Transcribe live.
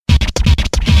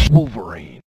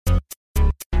Wolverine.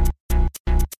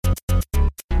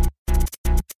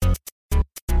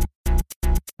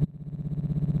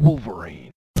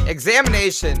 Wolverine.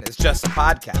 Examination is just a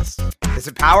podcast. Is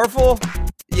it powerful?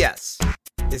 Yes.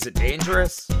 Is it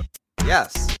dangerous?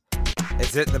 Yes.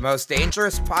 Is it the most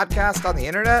dangerous podcast on the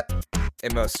internet?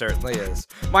 It most certainly is.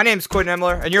 My name's Quinn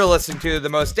Emler, and you're listening to the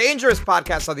most dangerous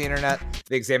podcast on the internet,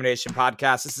 the Examination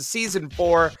Podcast. This is Season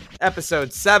 4,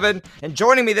 Episode 7, and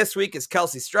joining me this week is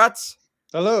Kelsey Strutz.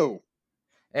 Hello.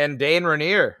 And Dane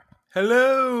Rainier.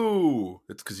 Hello.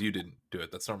 It's because you didn't do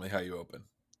it. That's normally how you open.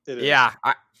 It is. Yeah,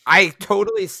 I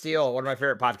totally steal. One of my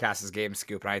favorite podcasts is Game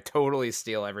Scoop, and I totally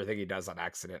steal everything he does on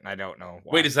accident, and I don't know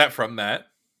why. Wait, is that from that?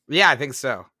 Yeah, I think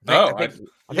so. I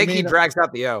think he drags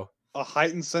out the O. A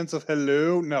heightened sense of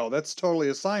hello? No, that's totally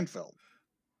a Seinfeld.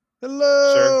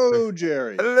 Hello, Sure.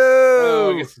 Jerry. Hello.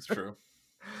 Oh, I guess it's true.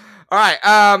 All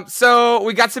right. So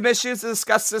we got some issues to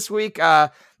discuss this week. The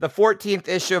 14th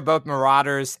issue of both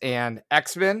Marauders and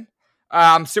X-Men.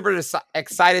 I'm super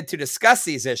excited to discuss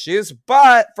these issues,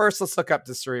 but first let's look up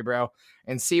to Cerebro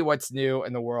and see what's new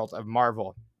in the world of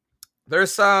Marvel.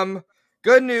 There's some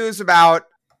good news about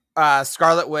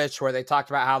Scarlet Witch, where they talked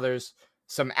about how there's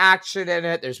some action in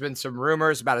it. There's been some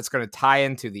rumors about it's going to tie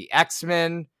into the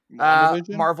X-Men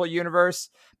Marvel universe,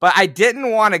 but I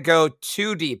didn't want to go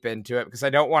too deep into it because I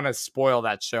don't want to spoil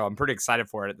that show. I'm pretty excited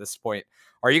for it at this point.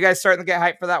 Are you guys starting to get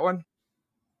hyped for that one?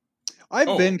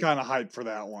 I've been kind of hyped for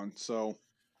that one, so.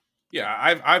 Yeah,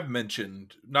 I've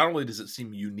mentioned, not only does it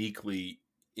seem uniquely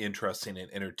interesting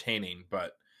and entertaining,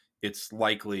 but it's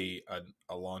likely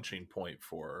a launching point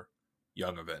for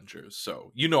Young Avengers.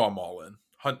 So, I'm all in.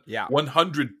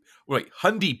 100,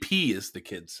 Hundy P, as the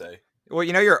kids say. Well,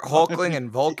 your Hulkling and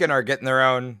Vulcan are getting their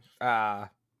own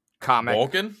comic.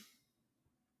 Vulcan?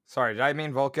 Sorry, did I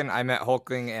mean Vulcan? I meant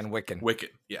Hulkling and Wiccan. Wiccan,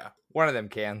 yeah. One of them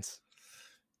cans.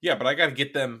 Yeah, but I got to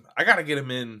get them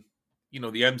in, the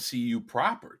MCU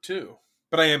proper too.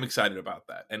 But I am excited about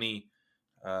that. Any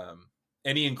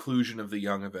inclusion of the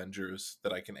Young Avengers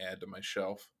that I can add to my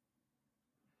shelf.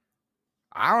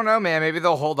 I don't know, man. Maybe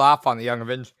they'll hold off on the Young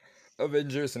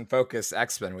Avengers and focus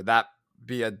X-Men. Would that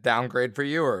be a downgrade for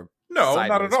you, or no?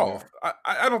 Not at all.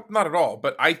 I don't, not at all.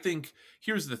 But I think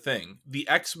here's the thing: the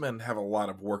X-Men have a lot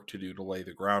of work to do to lay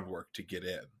the groundwork to get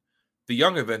in. The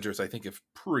Young Avengers, I think, have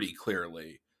pretty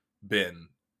clearly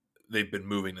they've been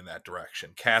moving in that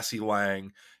direction. Cassie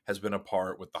Lang has been a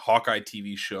part with the Hawkeye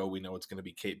TV show. We know it's going to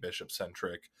be Kate Bishop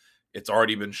centric. It's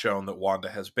already been shown that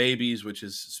Wanda has babies, which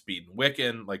is Speed and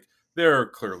Wiccan. Like, they're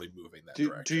clearly moving that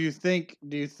direction. Do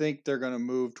you think they're going to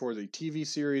move towards a TV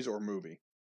series or movie?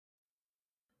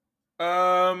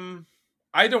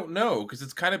 I don't know, because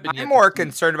it's kind of been. I'm more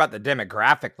concerned about the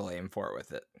demographic they'll aim for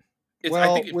with it.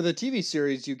 With a TV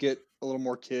series, you get a little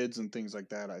more kids and things like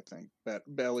that. I think that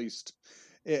at least,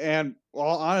 and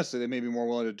honestly, they may be more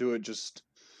willing to do it.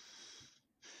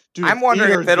 I'm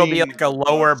wondering if it'll be like a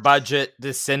lower budget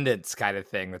Descendants kind of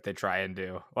thing that they try and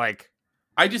do. Like,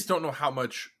 I just don't know how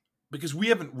much, because we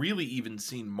haven't really even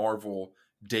seen Marvel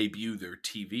debut their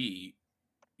TV.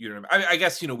 You know what I mean? I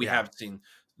guess we have seen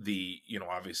the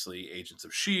obviously Agents of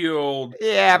S.H.I.E.L.D.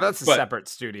 Yeah, but that's a separate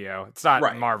studio. It's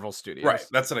not Marvel Studios. Right,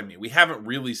 that's what I mean. We haven't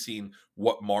really seen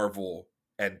what Marvel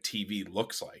and TV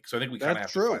looks like. So I think we kind of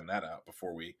have to find that out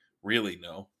before we really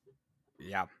know.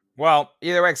 Yeah. Well,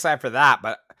 either way, excited for that.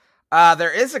 But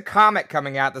there is a comic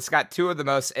coming out that's got two of the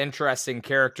most interesting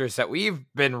characters that we've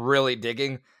been really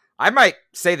digging. I might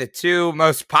say the two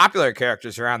most popular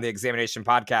characters around the Examination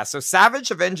Podcast. So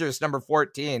Savage Avengers number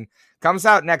 14 comes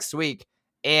out next week.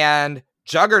 And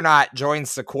Juggernaut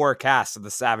joins the core cast of the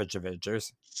Savage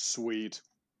Avengers. Sweet.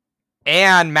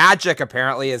 And Magic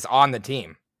apparently is on the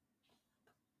team.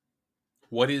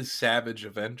 What is Savage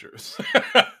Avengers?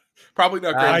 Probably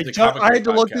not great. I had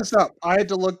to look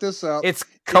this up. It's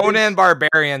Conan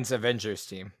Barbarian's Avengers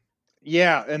team.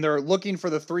 Yeah, and they're looking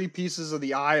for the 3 pieces of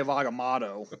the Eye of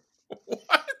Agamotto.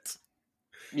 What?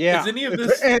 Yeah. Is any of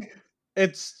this?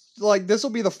 It's like this will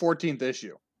be the 14th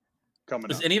issue.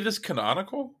 Is any of this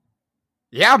canonical?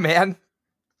 Yeah, man.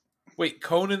 Wait,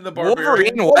 Conan the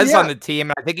Barbarian? Wolverine was on the team,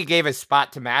 and I think he gave his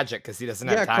spot to Magic because he doesn't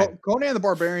have time. Conan the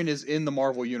Barbarian is in the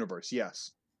Marvel Universe,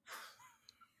 yes.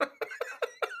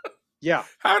 Yeah.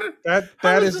 How did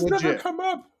this legit. never come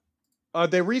up?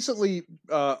 They recently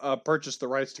purchased the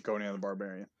rights to Conan the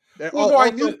Barbarian.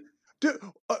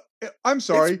 I'm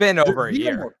sorry. It's been over a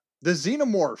year. The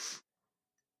Xenomorph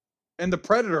and the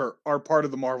Predator are part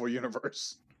of the Marvel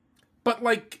Universe. But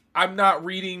like, I'm not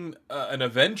reading an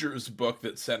Avengers book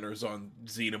that centers on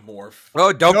Xenomorph.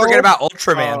 Oh, don't No, forget about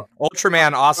Ultraman.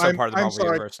 Ultraman also I'm- part of the I'm Marvel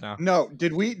sorry. universe now. No,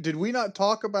 did we not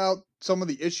talk about some of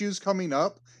the issues coming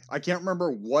up? I can't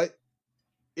remember what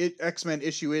X-Men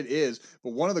issue it is,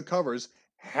 but one of the covers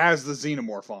has the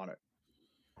Xenomorph on it.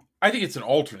 I think it's an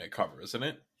alternate cover, isn't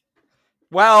it?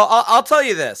 Well, I'll tell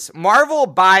you this. Marvel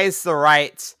buys the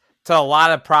rights to a lot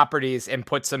of properties and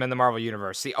puts them in the Marvel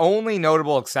universe. The only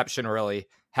notable exception really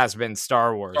has been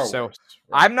Star Wars. Star So Wars,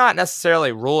 right. I'm not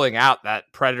necessarily ruling out that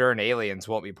Predator and Aliens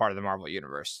won't be part of the Marvel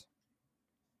universe.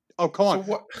 Oh, come So on.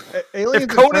 what? Aliens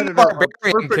and Conan the Predator are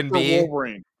Barbarian perfect can for be-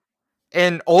 Wolverine.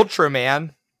 In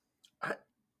Ultraman,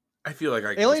 I feel like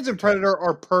I can Aliens just and pretend- Predator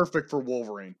are perfect for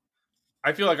Wolverine.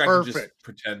 I feel like I can just Perfect.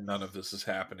 pretend none of this is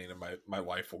happening and my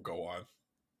life will go on.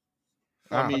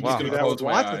 I mean, wow. you do Gonna that with close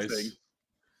my lots of eyes. things.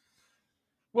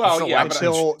 Well, It's a yeah, lot but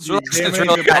Until the Shrooks has examining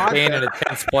really of got the Bane in a podcast.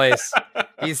 tense place.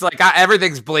 He's like,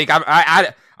 everything's bleak.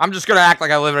 I'm just gonna act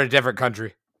like I live in a different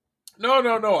country.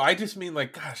 No. I just mean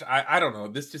like, gosh, I don't know.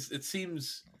 This just it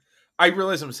seems. I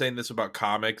realize I'm saying this about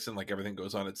comics and like everything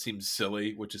goes on. It seems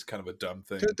silly, which is kind of a dumb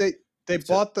thing. Dude,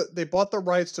 they bought the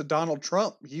rights to Donald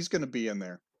Trump. He's going to be in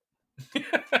there.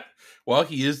 Well,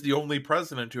 he is the only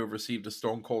president to have received a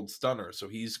Stone Cold Stunner, so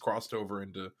he's crossed over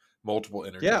into multiple Yeah,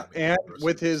 entertainment. and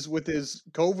universes. with his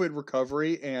COVID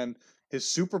recovery and his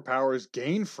superpowers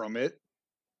gained from it,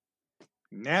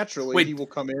 naturally Wait, he will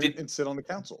come in did- and sit on the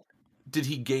council. Did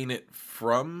he gain it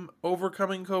from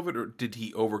overcoming COVID, or did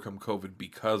he overcome COVID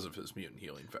because of his mutant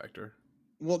healing factor?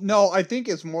 Well, no, I think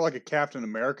it's more like a Captain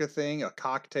America thing, a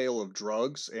cocktail of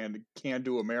drugs and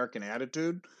can-do American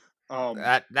attitude.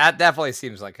 That definitely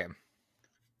seems like him.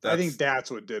 I think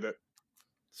that's what did it.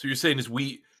 So you're saying is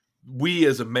we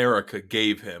as America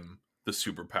gave him the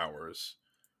superpowers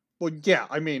Well, yeah,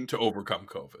 I mean, to overcome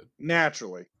COVID.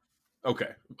 naturally. Okay,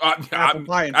 Apple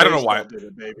pie and I don't know why. baseball did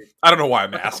it, baby. I don't know why I'm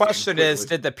But the asking. question is, clearly.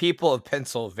 did the people of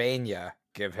Pennsylvania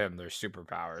give him their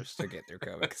superpowers to get through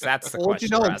COVID? Because that's the Well, what you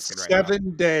question know, we're in asking right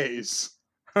 7 days.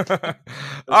 now.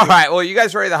 All right. Well, you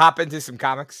guys ready to hop into some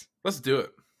comics? Let's do it.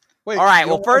 Wait, All right, you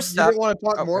well, don't- first you up- didn't want to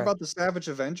talk more okay. about the Savage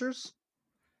Avengers?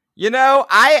 You know,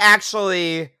 I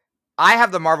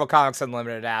have the Marvel Comics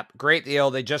Unlimited app. Great deal.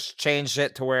 They just changed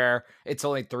it to where it's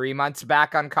only 3 months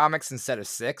back on comics instead of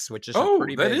 6, which is a Oh,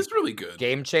 pretty that big is really good.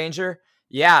 game changer.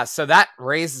 Yeah, so that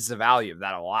raises the value of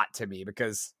that a lot to me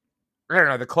because I don't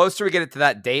know, the closer we get it to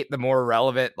that date, the more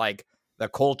relevant like the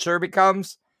culture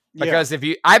becomes. Because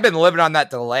I've been living on that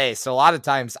delay, so a lot of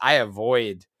times I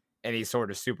avoid any sort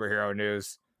of superhero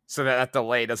news so that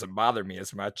delay doesn't bother me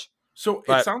as much. So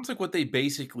But- it sounds like what they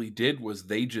basically did was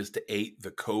they just ate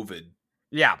the COVID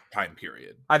Yeah, time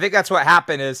period. I think that's what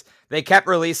happened is they kept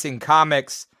releasing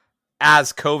comics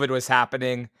as COVID was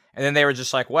happening, and then they were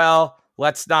just like, well,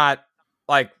 let's not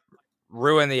like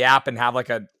ruin the app and have like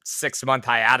a 6-month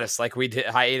hiatus like we did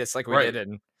Right. did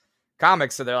in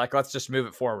comics. So they're like, let's just move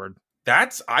it forward.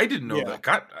 I didn't know Yeah.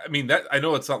 that. I mean, that I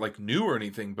know it's not like new or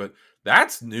anything, but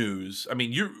that's news. I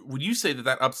mean, when you say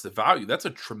that ups the value, that's a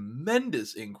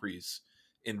tremendous increase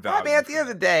in value. I mean, at the for end of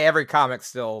the that. day, every comic's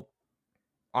still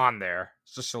on there.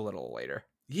 It's just a little later.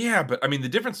 Yeah, but I mean, the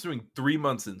difference between 3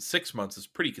 months and 6 months is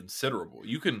pretty considerable.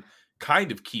 You can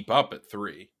kind of keep up at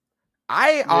 3.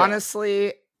 I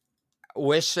honestly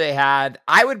wish they had.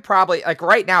 I would probably like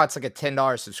right now it's like a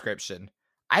 $10 subscription.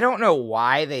 I don't know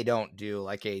why they don't do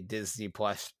like a Disney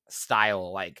Plus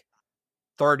style like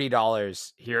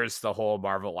 $30. Here's the whole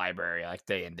Marvel library like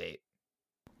day and date.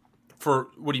 For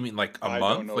what do you mean, like a I don't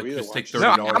month? know Like either. just take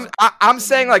Watch No, $30? I'm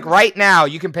saying like right now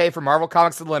you can pay for Marvel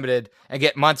Comics Unlimited and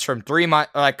get months from 3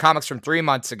 months like comics from 3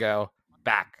 months ago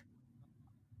back.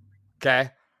 Okay.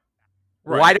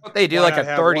 Right. Why don't they do Why like not a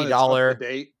have one that's up to $30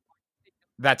 date?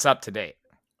 that's up to date?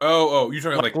 Oh, you're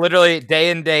talking Like like literally day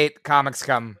and date comics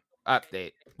come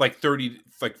update like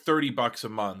 $30 a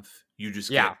month. You just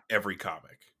Yeah. get every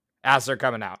comic. as they're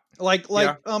coming out. Like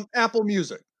Apple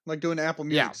Music, like doing Apple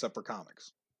Music Yeah. except for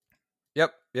comics.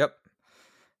 Yep.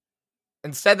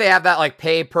 Instead, they have that like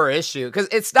pay per issue because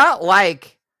it's not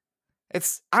like I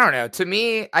don't know. To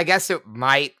me, I guess it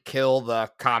might kill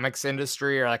the comics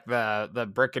industry or like the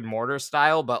brick and mortar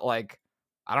style, but like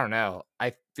I don't know.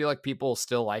 I feel like people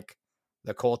still like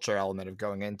the culture element of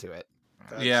going into it.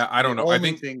 Yeah, I don't the know. I Only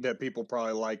think- thing that people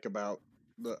probably like about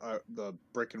the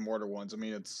brick and mortar ones. I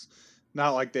mean, it's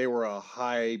not like they were a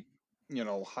high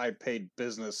paid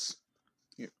business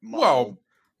model. Well,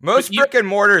 Most But you- brick and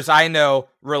mortars I know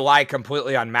rely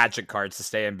completely on magic cards to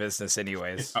stay in business,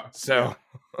 anyways. Yeah, So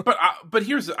but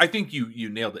here's I think you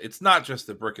nailed it. It's not just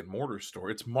the brick and mortar store.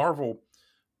 It's Marvel.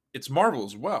 It's Marvel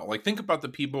as well. Like think about the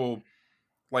people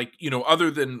Like,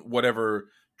 other than whatever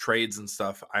trades and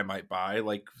stuff I might buy,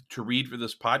 like to read for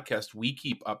this podcast, we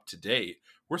keep up to date.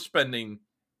 We're spending,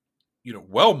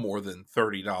 well more than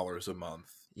 $30 a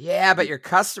month. Yeah, but your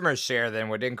customer share then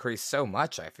would increase so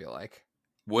much, I feel like.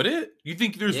 Would it? You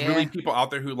think there's really people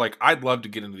out there who like, I'd love to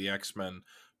get into the X-Men,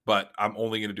 but I'm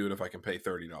only going to do it if I can pay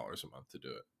 $30 a month to do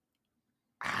it.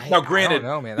 Now, granted, I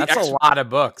don't know, man. That's a lot of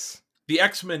books. The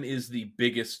X-Men is the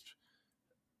biggest,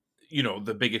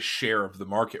 the biggest share of the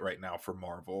market right now for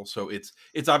Marvel. So it's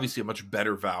obviously a much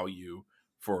better value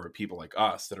for people like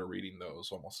us that are reading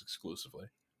those almost exclusively.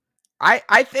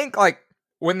 I think like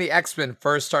when the X-Men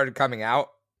first started coming out,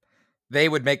 they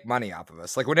would make money off of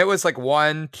us. Like when it was like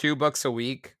 1-2 books a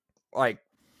week, like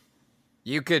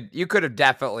you could have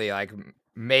definitely like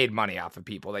made money off of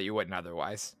people that you wouldn't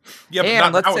otherwise. Yeah,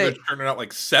 but not now they're turning out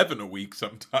like 7 a week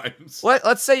sometimes.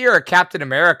 Let's say you're a Captain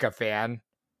America fan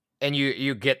and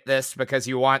you get this because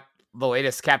you want the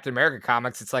latest Captain America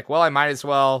comics. It's like, well, I might as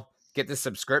well get this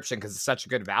subscription because it's such a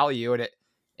good value and it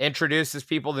introduces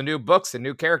people to new books and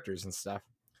new characters and stuff.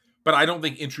 But I don't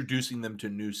think introducing them to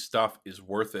new stuff is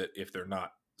worth it if they're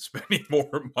not spending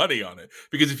more money on it.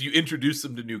 Because if you introduce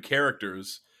them to new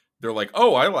characters, they're like,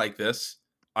 oh, I like this.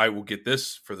 I will get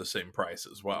this for the same price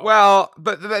as well. Well,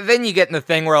 but then you get in the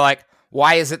thing where like,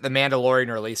 why isn't The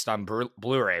Mandalorian released on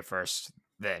Blu-ray first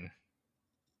then?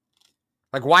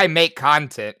 Like, why make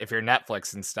content if you're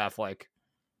Netflix and stuff? Like,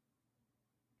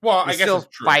 well, I guess still it's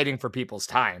true. Fighting for people's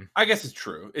time. I guess it's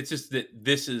true. It's just that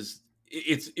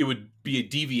it would be a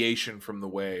deviation from the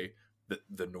way that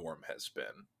the norm has been.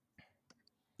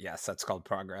 Yes, that's called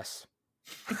progress.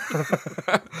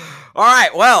 All right,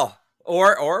 well,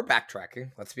 or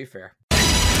backtracking. Let's be fair.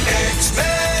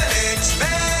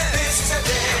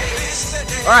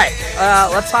 All right,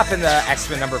 let's hop into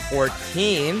X-Men number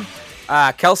 14.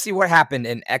 Kelsey, what happened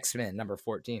in X-Men number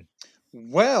 14?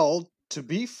 Well, to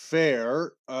be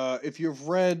fair, if you've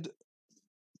read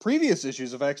previous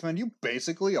issues of X-Men, you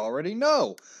basically already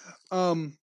know.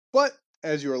 But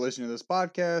as you are listening to this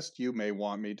podcast, you may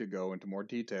want me to go into more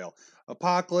detail.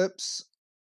 Apocalypse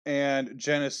and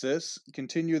Genesis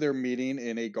continue their meeting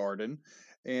in a garden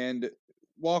and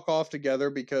walk off together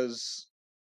because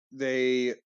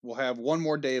they will have one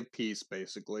more day of peace,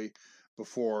 basically,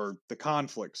 before the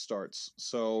conflict starts.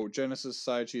 So Genesis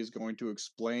decides she is going to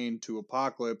explain to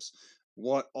Apocalypse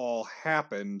what all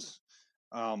happened.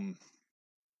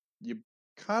 You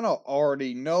kind of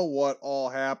already know what all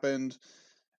happened,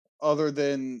 other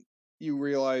than you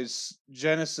realize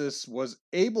Genesis was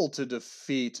able to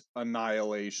defeat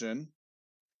Annihilation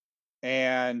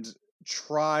and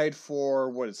tried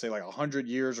for, what did it say, like 100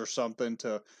 years or something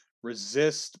to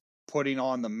resist putting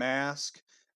on the mask,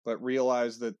 but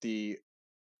realized that the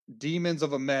demons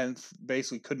of Amenth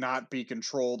basically could not be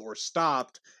controlled or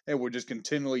stopped and would just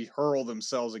continually hurl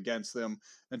themselves against them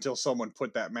until someone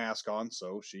put that mask on.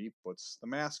 So she puts the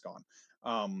mask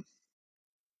on.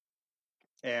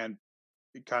 And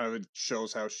it kind of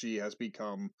shows how she has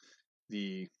become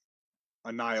the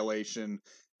Annihilation,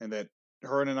 and that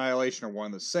her and Annihilation are one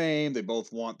and the same. They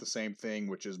both want the same thing,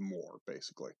 which is more,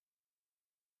 basically.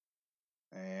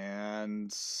 And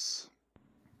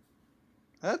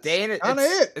that's kind of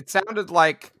it. It sounded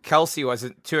like Kelsey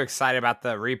wasn't too excited about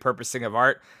the repurposing of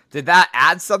art. Did that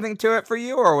add something to it for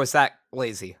you, or was that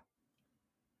lazy?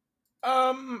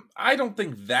 I don't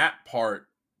think that part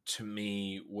to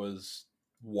me was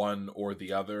one or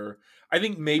the other. I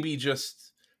think maybe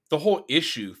just the whole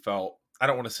issue felt, I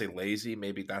don't want to say lazy,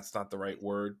 maybe that's not the right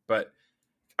word, but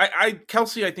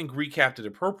Kelsey, I think, recapped it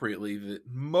appropriately that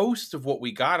most of what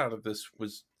we got out of this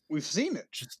was, we've seen it.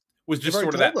 Was just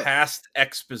sort of that past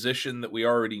exposition that we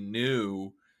already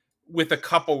knew, with a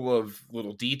couple of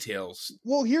little details.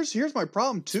 Well, here's my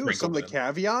problem too. Some of the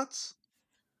caveats.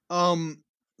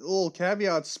 Little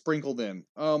caveats sprinkled in.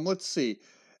 Let's see.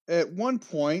 At one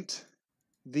point,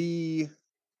 the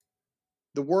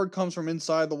word comes from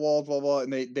inside the walls, blah blah,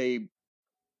 and they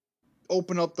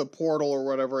open up the portal or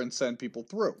whatever and send people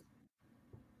through.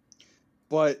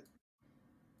 But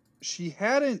she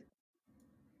hadn't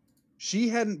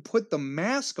put the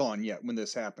mask on yet when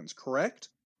this happens, correct?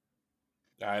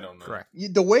 I don't know. Correct.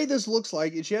 The way this looks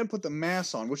like, she hadn't put the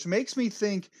mask on, which makes me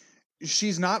think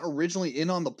she's not originally in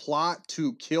on the plot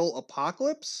to kill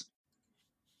Apocalypse.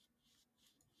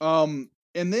 And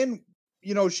then,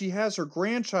 she has her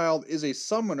grandchild is a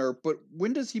summoner, but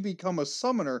when does he become a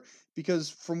summoner? Because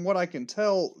from what I can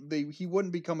tell, he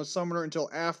wouldn't become a summoner until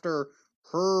after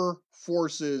her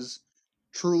forces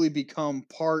truly become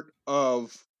part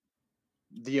of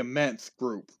the Amenth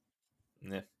group.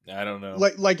 Yeah, I don't know.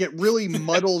 Like it really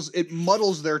muddles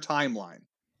their timeline.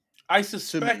 I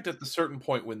suspect at the certain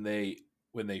point when they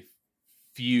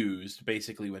fused,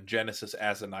 basically when Genesis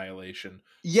as Annihilation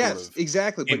Yes, sort of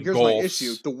exactly. But here's my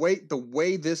issue: engulfs. the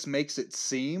way this makes it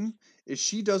seem is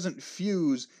she doesn't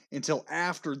fuse until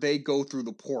after they go through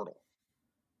the portal.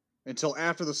 Until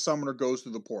after the summoner goes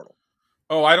through the portal.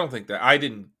 Oh, I don't think that. I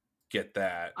didn't get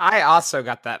that. I also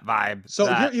got that vibe. So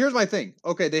that, here's my thing.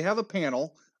 Okay, they have a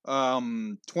panel,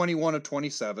 21 of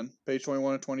 27, page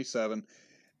 21 of 27.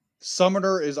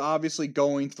 Summoner is obviously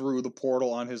going through the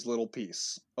portal on his little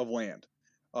piece of land.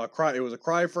 It was a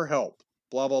cry for help.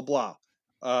 Blah blah blah.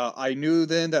 I knew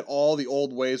then that all the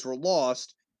old ways were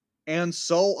lost, and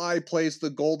so I placed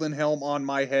the golden helm on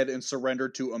my head and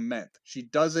surrendered to Amenth. She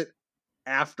does it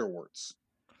afterwards.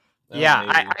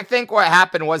 Yeah, I think what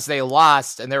happened was they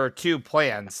lost, and there were two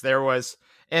plans. There was,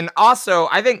 and also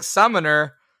I think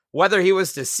Summoner, whether he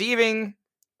was deceiving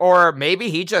or maybe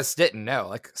he just didn't know.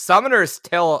 Like Summoner's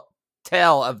tale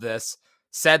of this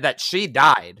said that she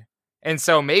died, and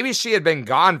so maybe she had been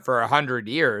gone for 100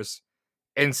 years,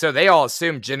 and so they all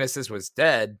assumed Genesis was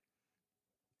dead.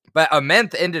 But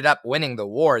Amenth ended up winning the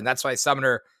war, and that's why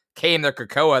Summoner came to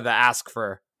Krakoa to ask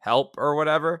for help or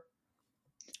whatever.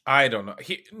 I don't know.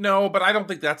 No, but I don't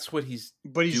think that's what he's.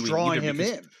 But he's doing drawing either, him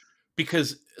in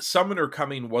because Summoner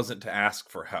coming wasn't to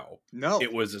ask for help. No,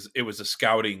 it was a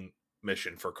scouting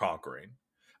mission for conquering.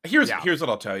 Here's what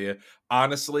I'll tell you.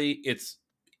 Honestly,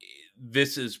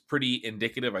 this is pretty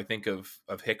indicative, I think, of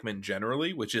Hickman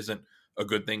generally, which isn't a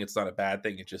good thing. It's not a bad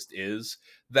thing. It just is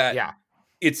that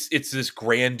it's this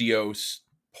grandiose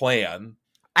plan.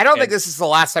 I don't think this is the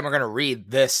last time we're going to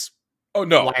read this. Oh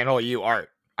no, Lionel Yu art.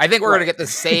 I think we're going to get the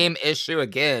same issue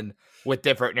again with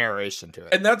different narration to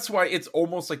it. And that's why it's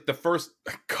almost like the first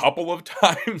couple of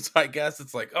times, I guess,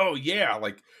 it's like, oh yeah,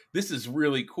 like this is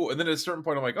really cool. And then at a certain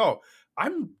point, I'm like, oh, I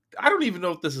don't even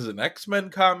know if this is an X-Men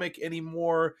comic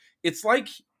anymore. It's like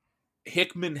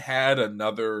Hickman had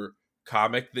another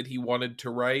comic that he wanted to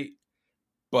write,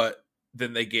 but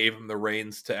then they gave him the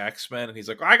reins to X-Men, and he's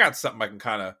like, I got something I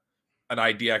can an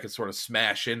idea I can sort of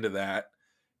smash into that.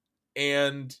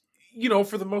 And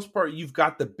for the most part, you've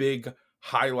got the big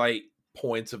highlight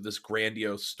points of this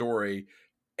grandiose story,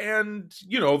 and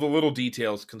the little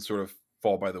details can sort of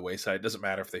fall by the wayside. It doesn't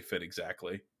matter if they fit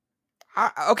exactly.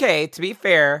 Okay, to be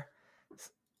fair,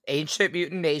 Ancient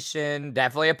Mutant Nation,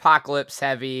 definitely Apocalypse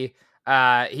heavy.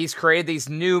 He's created these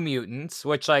new mutants,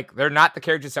 which they're not the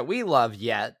characters that we love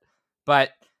yet, but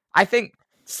I think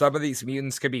some of these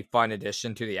mutants could be fun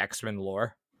addition to the X-Men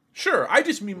lore. Sure, I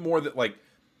just mean more that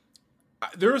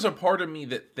there is a part of me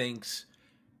that thinks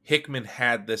Hickman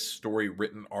had this story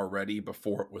written already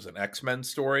before it was an X-Men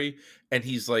story, and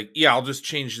he's like, yeah, I'll just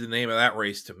change the name of that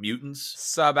race to mutants.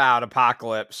 Sub out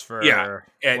Apocalypse for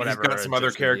and whatever, he's got some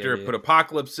other character, put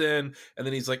Apocalypse in, and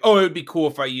then he's like, oh, it would be cool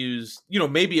if I used,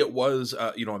 maybe it was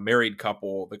a married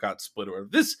couple that got split or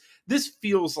whatever. This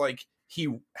feels like he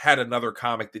had another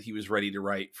comic that he was ready to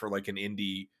write for like an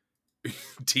indie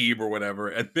team or whatever,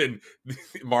 and then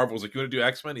Marvel's like, you want to do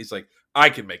X-Men? He's like, I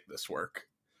can make this work.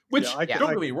 Which, don't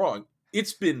get me wrong,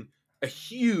 it's been a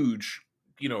huge,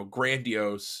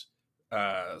 grandiose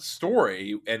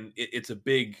story, and it's a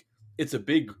big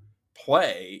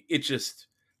play. It just,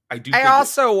 I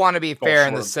also want to be fair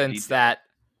in the sense that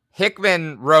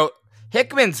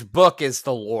Hickman's book is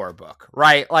the lore book,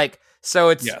 right? So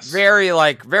it's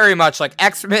very much like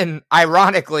X-Men.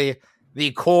 Ironically,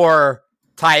 the core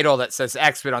title that says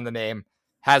X-Men on the name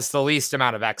has the least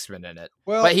amount of X-Men in it.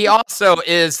 Well, but he also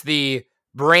is the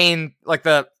brain,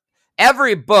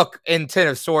 every book in Ten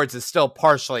of Swords is still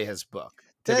partially his book,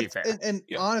 to be fair. And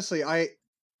honestly,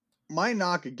 my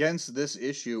knock against this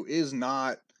issue is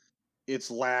not its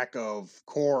lack of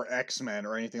core X-Men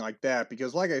or anything like that,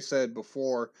 because like I said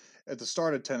before, at the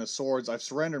start of Ten of Swords, I've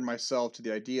surrendered myself to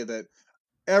the idea that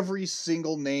every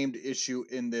single named issue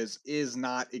in this is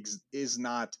not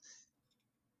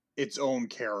its own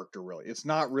character, really. It's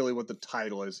not really what the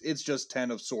title is. It's just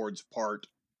Ten of Swords part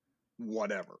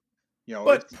whatever.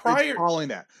 But it's following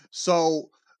that. So,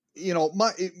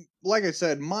 like I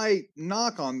said, my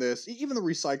knock on this, even the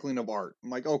recycling of art,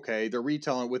 I'm like, okay, they're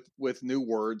retelling with new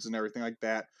words and everything like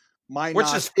that.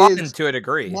 Which is fun to a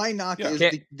degree. My knock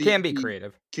is can be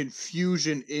creative.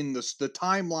 Confusion in the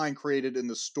timeline created in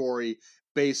the story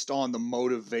based on the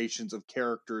motivations of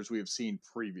characters we have seen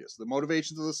previous. The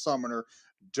motivations of the Summoner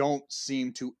don't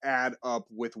seem to add up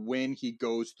with when he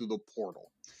goes through the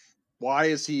portal. Why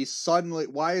is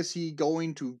he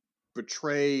going to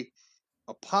betray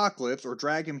Apocalypse or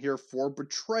drag him here for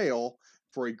betrayal,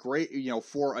 for a great,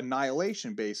 for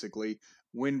annihilation, basically,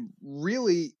 when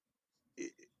really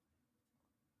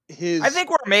his I think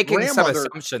we're making some grandmother,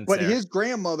 assumptions but there. his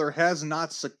grandmother has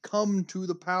not succumbed to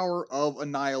the power of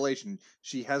annihilation.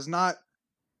 She has not.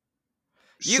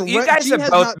 You guys she have has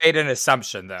both not. made an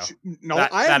assumption, though. No,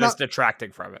 that, I have that is not.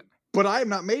 detracting from it. But I have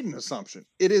not made an assumption.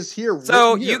 It is here.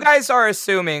 So written you here. guys are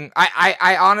assuming.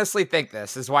 I honestly think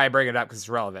this is why I bring it up because it's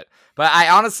relevant. But I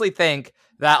honestly think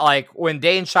that like when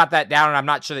Dane shot that down, and I'm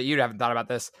not sure that you haven't thought about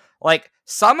this. Like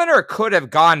Summoner could have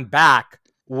gone back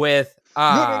with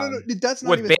No. That's not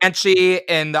with even. Banshee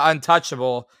and the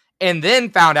Untouchable, and then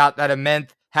found out that Amenth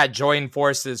had joined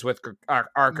forces with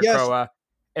Krakoa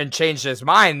and changed his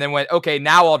mind. And then went, okay,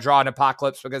 now I'll draw an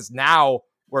Apocalypse because now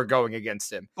we're going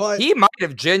against him. But he might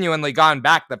have genuinely gone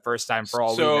back the first time for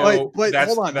all we know. But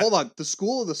hold on. The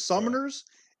School of the Summoners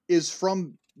is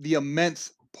from the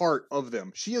Amenth part of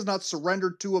them. She has not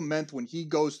surrendered to Amenth when he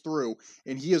goes through,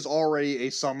 and he is already a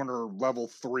Summoner level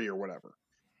 3 or whatever.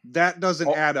 That doesn't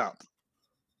add up.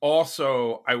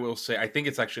 Also, I will say, I think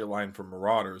it's actually a line from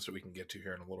Marauders that we can get to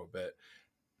here in a little bit.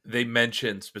 They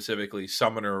mentioned specifically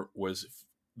Summoner was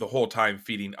the whole time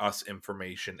feeding us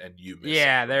information and you misinformation.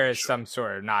 Yeah, there is some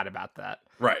sort of nod about that.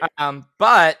 Right.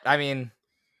 But I mean,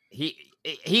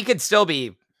 he could still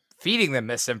be feeding them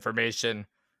misinformation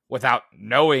without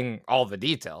knowing all the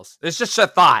details. It's just a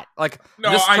thought. Like,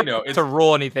 no, I know to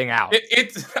rule anything out.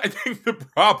 It's I think the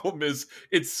problem is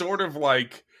it's sort of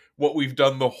like what we've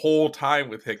done the whole time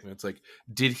with Hickman. It's like,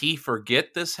 did he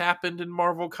forget this happened in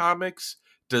Marvel Comics?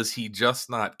 Does he just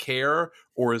not care?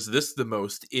 Or is this the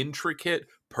most intricate,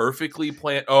 perfectly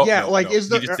planned? Oh, yeah, no, like,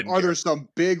 no, are there some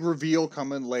big reveal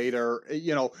coming later?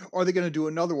 Are they going to do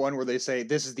another one where they say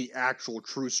this is the actual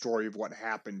true story of what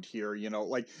happened here?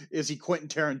 Like, is he Quentin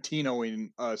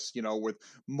Tarantinoing us? With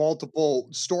multiple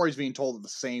stories being told at the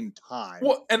same time.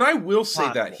 Well, and I will say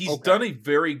Possible. that he's done a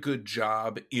very good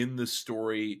job in the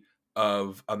story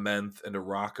of Amenth and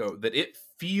Arakko that it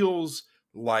feels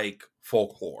like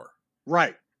folklore.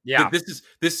 Right. Yeah.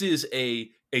 This is a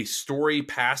story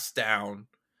passed down,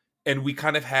 and we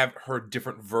kind of have heard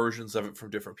different versions of it from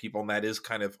different people, and that is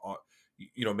kind of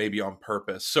maybe on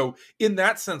purpose. So in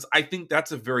that sense, I think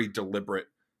that's a very deliberate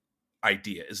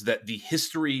idea, is that the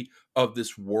history of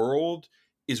this world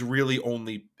is really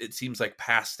only, it seems like,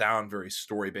 passed down very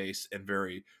story-based and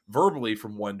very verbally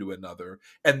from one to another,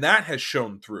 and that has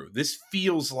shown through. This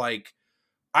feels like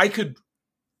I could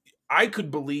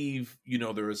believe,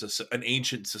 there is an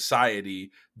ancient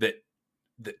society that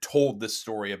told this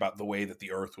story about the way that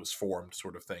the Earth was formed,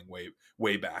 sort of thing,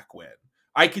 way back when.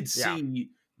 I could see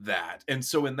that, and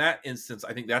so in that instance,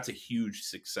 I think that's a huge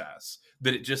success.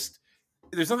 That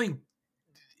there's nothing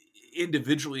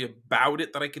individually about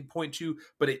it that I can point to,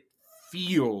 but it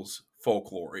feels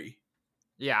folklore-y.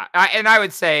 Yeah, and I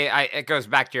would say it goes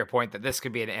back to your point that this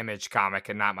could be an Image comic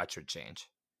and not much would change.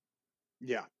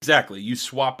 Yeah, exactly. You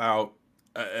swap out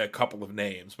a couple of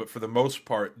names, but for the most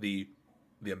part, the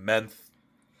Amenth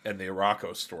and the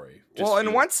Arakko story. Well,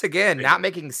 and once again, not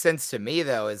making sense to me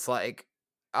though is like,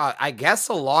 I guess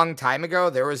a long time ago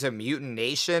there was a mutant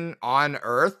nation on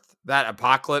Earth that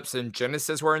Apocalypse and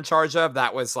Genesis were in charge of.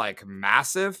 That was like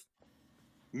massive.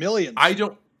 Millions. I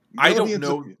don't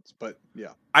know, but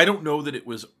yeah, I don't know that it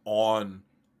was on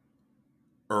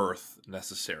Earth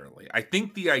necessarily. I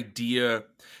think the idea,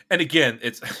 and again,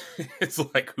 it's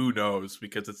like, who knows,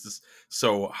 because it's just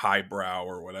so highbrow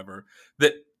or whatever,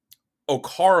 that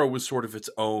Okara was sort of its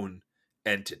own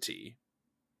entity.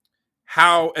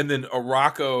 And then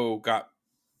Arakko got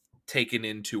taken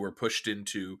into or pushed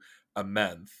into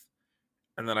Amenth,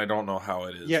 and then I don't know how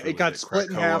it is. Yeah, it got split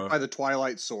in half by the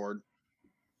Twilight Sword.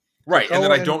 Right, and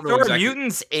then I don't know exactly. Are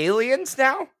mutants aliens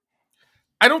now?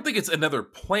 I don't think it's another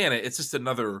planet. It's just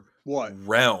another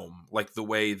realm, like the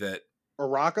way that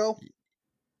Arakko.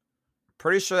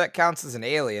 Pretty sure that counts as an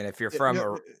alien if you're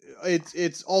from.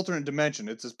 It's alternate dimension.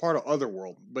 It's as part of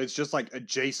Otherworld, but it's just like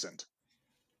adjacent.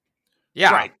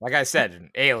 Yeah, right. Like I said,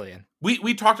 an alien.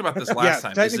 We talked about this last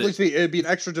time. Technically speaking, it'd be an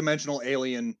extra dimensional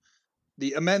alien.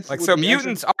 The Amenth. Like, so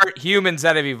mutants aren't humans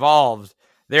that have evolved.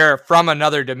 They're from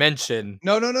another dimension.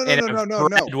 No.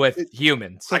 With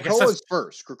humans. Krakoa's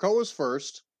first. Krakoa's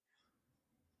first.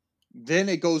 Then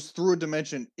it goes through a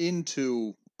dimension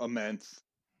into Amenth.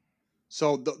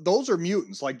 So those are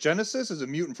mutants. Like Genesis is a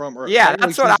mutant from Earth. Yeah,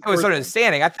 that's what I was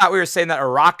understanding. I thought we were saying that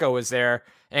Arakko was there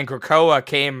and Krakoa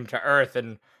came to Earth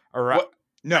and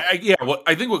No.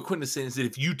 I think what Quentin is saying is that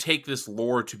if you take this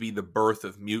lore to be the birth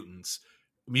of mutants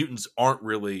aren't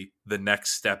really the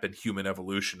next step in human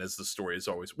evolution, as the story is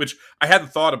always, which I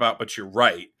hadn't thought about, but you're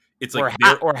right. It's like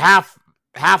or half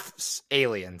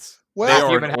aliens. Well, half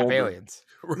human, half aliens.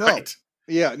 Right.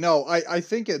 No. Yeah, no, I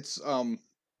think it's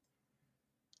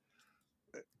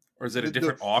Or is it a The-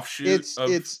 different offshoot It's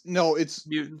of it's mutants?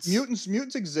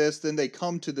 mutants exist, and they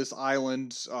come to this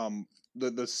island,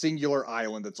 the singular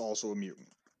island that's also a mutant.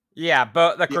 Yeah,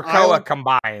 but the The Krakoa island-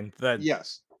 combined, the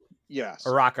Yes.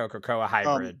 Araco Krakoa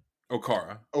hybrid.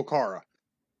 Okara.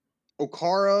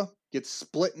 Okara gets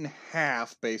split in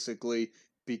half basically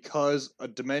because a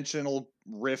dimensional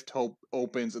rift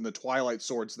opens and the Twilight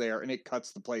Sword's there, and it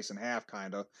cuts the place in half,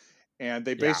 kind of. And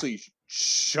they basically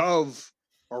shove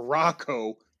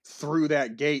Araco through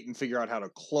that gate and figure out how to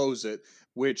close it,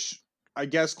 which I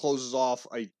guess closes off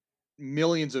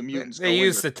millions of mutants. They go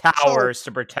use in the there. towers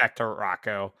to protect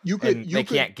Araco, and they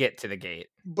could- can't get to the gate.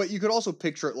 But you could also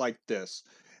picture it like this.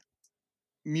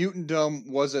 Mutantdom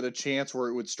was at a chance where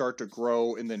it would start to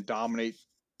grow and then dominate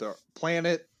the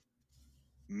planet.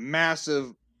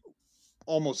 Massive,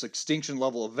 almost extinction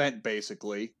level event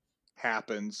basically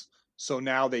happens. So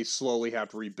now they slowly have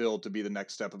to rebuild to be the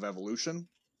next step of evolution.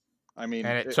 I mean,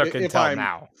 And it took until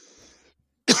now.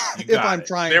 You if got I'm it.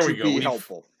 trying There to we go. be We've-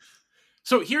 helpful.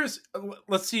 So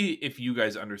let's see if you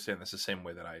guys understand this the same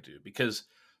way that I do, because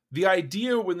the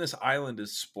idea when this island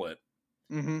is split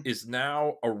Hmm. is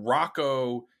now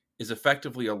Araco is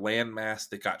effectively a landmass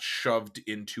that got shoved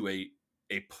into a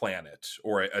planet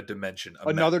or a dimension.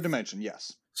 Another meth. dimension,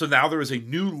 yes. So now there is a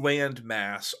new land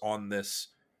mass on this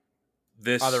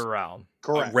Other realm.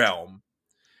 Correct. realm,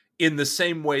 in the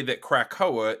same way that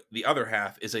Krakoa, the other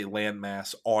half, is a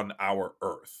landmass on our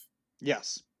Earth.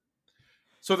 Yes.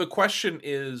 So the question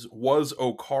is, was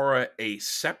Okara a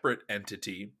separate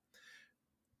entity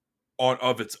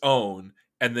of its own,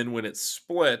 and then when it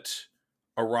split,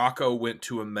 Araco went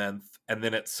to Amenth, and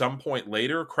then at some point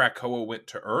later, Krakoa went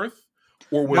to Earth?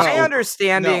 Or was My No.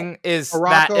 understanding is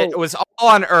that Araco- it was all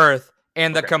on Earth,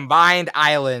 and the Okay. combined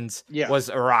islands Yeah. was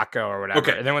Araco or whatever.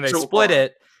 Okay, And then when they so split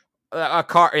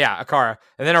Akara. it, Akara.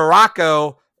 And then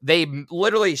Araco, they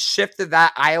literally shifted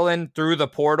that island through the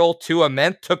portal to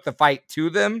Amenth, took the fight to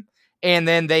them, and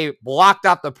then they blocked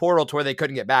off the portal to where they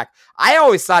couldn't get back. I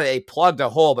always thought they plugged a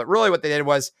hole, but really what they did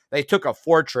was they took a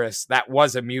fortress that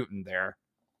was a mutant there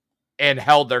and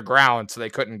held their ground so they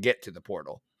couldn't get to the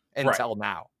portal until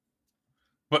now.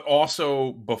 But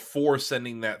also, before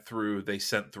sending that through, they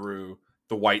sent through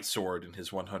the White Sword and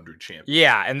his 100 champion.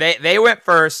 Yeah, and they went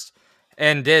first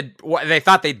and did what they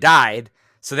thought they died,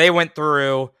 so they went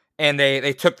through and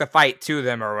they took the fight to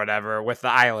them or whatever with the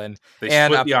island. They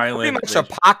And split the pretty island. much they-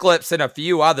 Apocalypse and a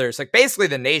few others, like basically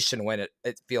the nation went.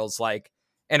 It feels like,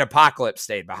 and Apocalypse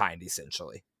stayed behind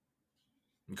essentially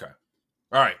Okay.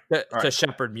 All right. to right.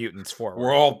 shepherd mutants forward.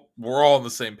 We're all on the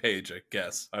same page, I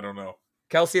guess. I don't know.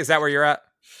 Kelsey, is that where you're at?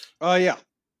 Yeah.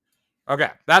 Okay,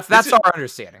 that's is- our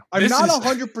understanding. I'm This not is-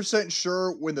 100%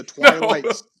 sure when the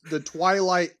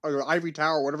Twilight or Ivory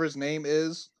Tower, whatever his name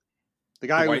is, the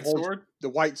guy The who White holds Sword? the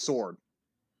White Sword.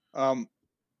 What I'm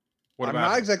about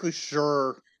not him? exactly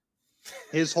sure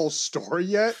his whole story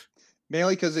yet,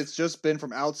 mainly because it's just been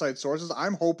from outside sources.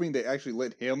 I'm hoping they actually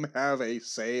let him have a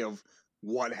say of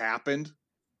what happened.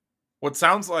 What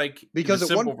sounds like Because the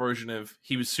at one- simple version of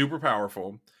he was super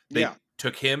powerful. They Yeah.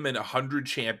 took him and 100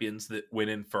 champions that went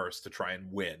in first to try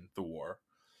and win the war.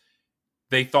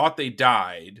 They thought they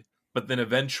died, but then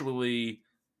eventually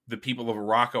the people of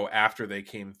Araco, after they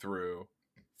came through,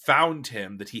 found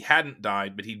him that he hadn't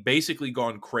died, but he'd basically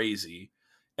gone crazy.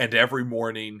 And every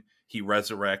morning he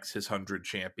resurrects his 100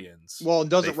 champions. Well, it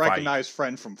doesn't They fight. recognize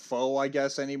friend from foe, I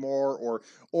guess, anymore, or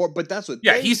but that's what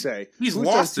Yeah, they he's- say. he's Who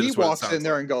lost says it he is what it walks in sounds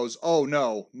there like. and goes, "Oh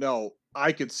no,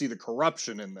 I could see the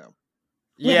corruption in them."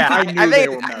 Yeah, I I knew they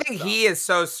were think messed up. he is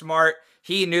so smart.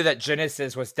 He knew that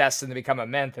Genesis was destined to become a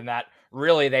Menth, and that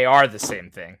really they are the same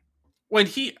thing. When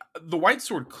the White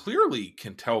Sword clearly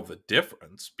can tell the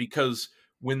difference, because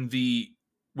when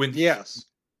Yes,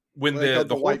 when When they held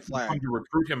the the white Horsemen flag. come to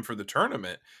recruit him for the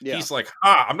tournament, yeah, he's like,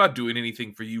 I'm not doing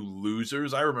anything for you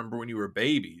losers. I remember when you were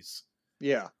babies.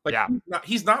 yeah. Like, Yeah.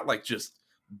 he's not like just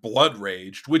blood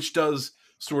raged, which does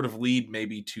sort of lead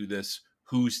maybe to this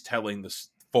who's telling this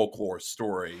folklore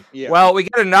story. Yeah. Well, we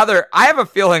get another. I have a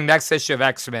feeling next issue of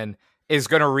X-Men is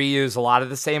going to reuse a lot of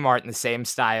the same art and the same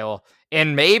style,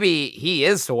 and maybe he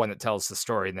is the one that tells the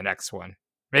story in the next one.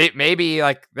 Maybe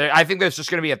like I think there's just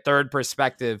going to be a third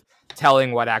perspective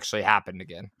telling what actually happened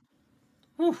again.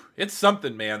 Whew, it's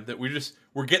something, man, that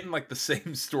we're getting like the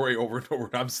same story over and over,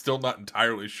 and I'm still not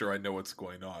entirely sure I know what's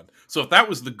going on. So if that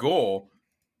was the goal,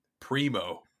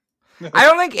 primo. I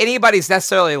don't think anybody's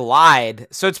necessarily lied.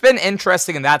 So it's been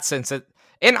interesting in that sense.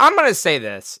 And I'm going to say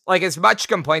this, like as much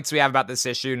complaints we have about this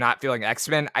issue, not feeling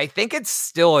X-Men, I think it's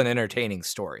still an entertaining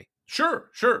story. Sure,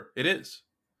 it is.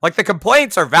 Like the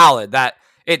complaints are valid that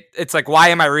it's like, why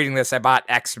am I reading this? I bought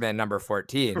X-Men number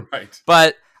 14. Right.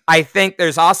 But I think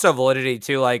there's also validity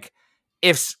to like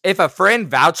if a friend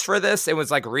vouched for this and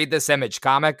was like, read this Image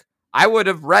comic, I would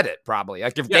have read it probably.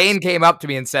 Like if Yes. Dane came up to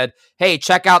me and said, "Hey,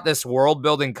 check out this world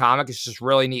building comic. It's just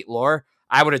really neat lore,"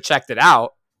 I would have checked it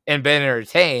out and been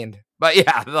entertained. But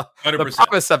yeah, the 100%.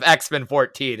 promise of X-Men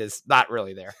 14 is not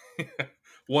really there.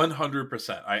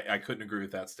 100%. I couldn't agree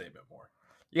with that statement more.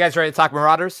 You guys ready to talk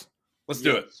Marauders? Let's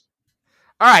do it.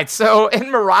 All right, so in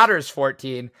Marauders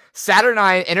 14,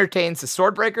 Saturnine entertains the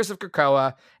Swordbreakers of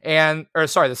Krakoa the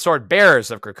Swordbearers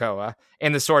of Krakoa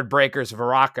and the Swordbreakers of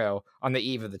Arakko on the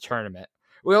eve of the tournament.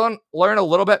 We'll learn a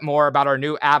little bit more about our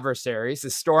new adversaries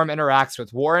as Storm interacts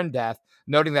with War and Death,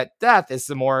 noting that Death is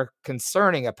the more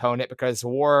concerning opponent because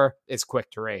War is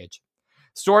quick to rage.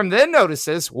 Storm then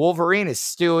notices Wolverine is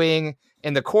stewing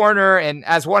in the corner, and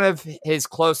as one of his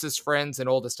closest friends and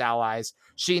oldest allies,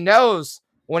 she knows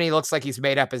when he looks like he's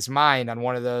made up his mind on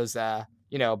one of those,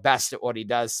 best at what he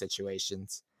does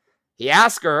situations. He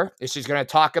asks her if she's going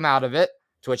to talk him out of it,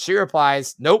 to which she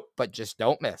replies, "Nope, but just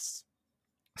don't miss."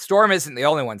 Storm isn't the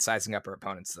only one sizing up her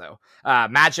opponents, though.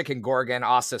 Magik and Gorgon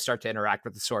also start to interact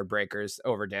with the Swordbreakers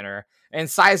over dinner and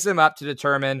size them up to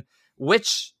determine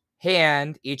which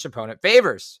hand each opponent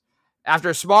favors. After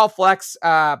a small flex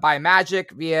by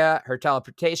Magik via her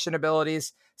teleportation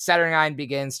abilities, Saturnine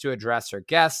begins to address her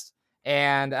guest.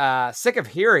 And sick of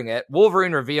hearing it,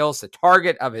 Wolverine reveals the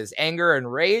target of his anger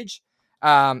and rage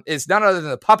is none other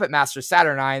than the puppet master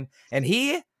Saturnine, and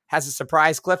he has a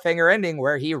surprise cliffhanger ending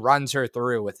where he runs her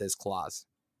through with his claws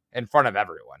in front of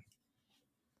everyone.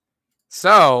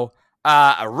 So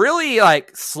a really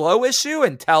like slow issue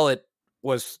until it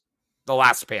was the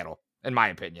last panel, in my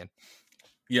opinion.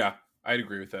 Yeah, I'd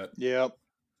agree with that. Yep.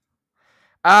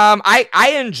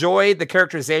 I enjoyed the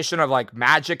characterization of like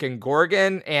Magik and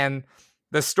Gorgon, and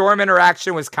the Storm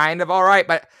interaction was kind of all right,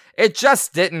 but it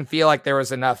just didn't feel like there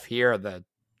was enough here to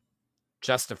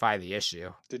justify the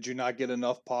issue. Did you not get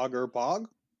enough Pog?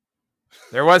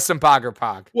 There was some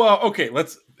Pog. Well, okay,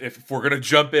 if we're gonna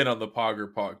jump in on the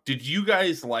Pog, did you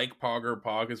guys like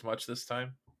Pog as much this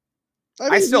time?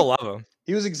 I still love him.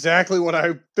 He was exactly what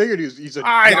I figured he was. He's a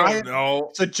I giant, don't know.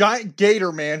 It's a giant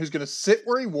gator man who's going to sit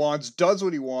where he wants, does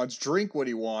what he wants, drink what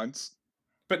he wants.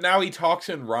 But now he talks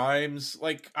in rhymes.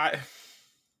 Like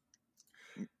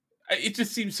it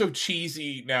just seems so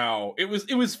cheesy now. It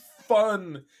was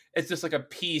fun. It's just like a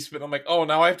piece, but I'm like, oh,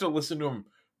 now I have to listen to him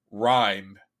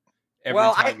rhyme every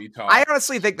time he talks. I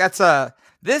honestly think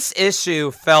this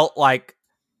issue felt like,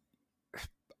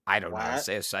 I don't know how to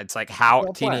say this. It's like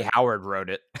how Teenie Howard wrote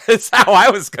it. It's how I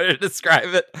was going to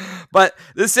describe it. But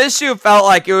this issue felt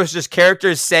like it was just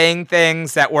characters saying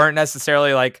things that weren't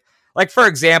necessarily like for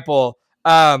example,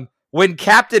 when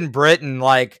Captain Britain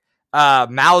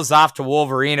mouths off to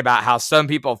Wolverine about how some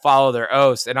people follow their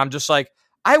oaths, and I'm just like,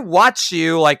 I watch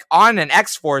you like on an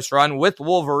X-Force run with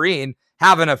Wolverine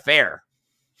have an affair.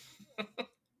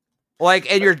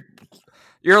 Like, and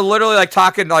you're literally like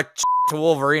talking like to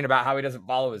Wolverine about how he doesn't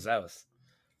follow his oaths.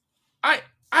 I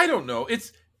don't know.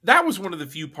 That was one of the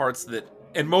few parts that,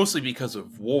 and mostly because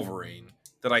of Wolverine,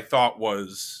 that I thought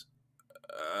was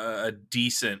a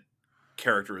decent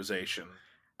characterization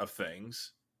of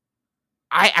things.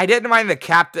 I didn't mind the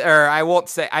captain, or I won't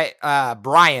say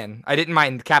Brian. I didn't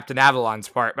mind Captain Avalon's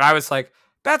part, but I was like,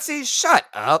 Betsy, shut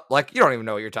up! Like, you don't even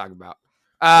know what you're talking about.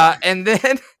 And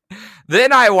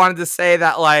then I wanted to say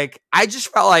that like I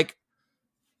just felt like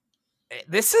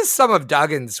this is some of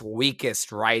Duggan's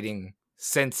weakest writing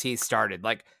since he started.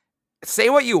 Like, say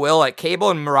what you will, like Cable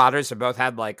and Marauders have both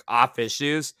had like off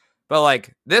issues, but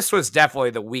like this was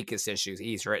definitely the weakest issue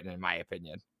he's written, in my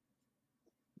opinion.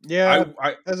 Yeah,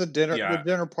 as a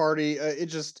dinner party, it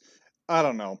just, I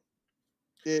don't know.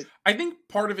 I think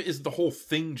part of it is the whole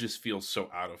thing just feels so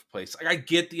out of place. Like, I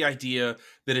get the idea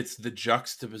that it's the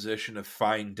juxtaposition of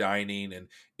fine dining and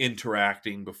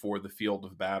interacting before the field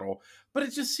of battle, but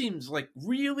it just seems like,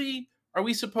 really? Are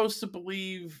we supposed to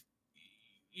believe,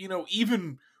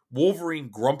 even Wolverine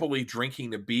grumpily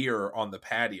drinking a beer on the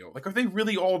patio? Like, are they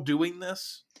really all doing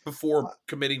this before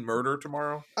committing murder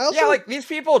tomorrow? Like these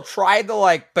people tried to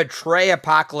like betray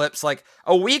Apocalypse. Like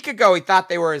a week ago, he thought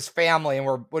they were his family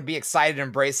and would be excited to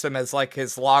embrace him as like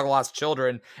his long lost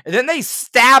children. And then they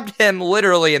stabbed him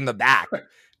literally in the back.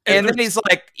 And then he's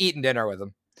like eating dinner with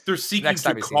him. They're seeking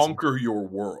to conquer your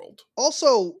world.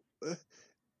 Also,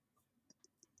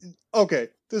 okay,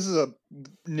 this is a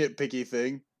nitpicky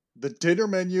thing. The dinner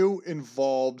menu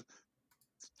involved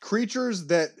creatures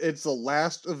that it's the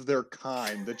last of their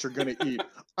kind that you're going to eat.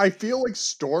 I feel like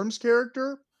Storm's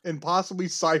character and possibly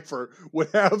Cypher would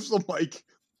have some like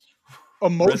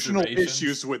emotional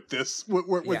issues with this.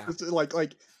 With this,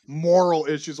 like moral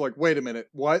issues like, wait a minute,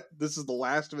 what? This is the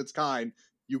last of its kind.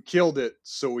 You killed it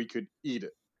so we could eat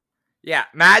it. Yeah,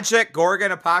 Magic,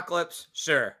 Gorgon, Apocalypse,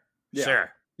 sure. Yeah.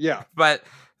 Sure. Yeah. But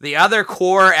the other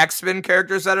core X-Men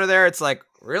characters that are there, it's like,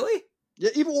 really?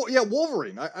 Yeah, even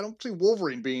Wolverine. I don't see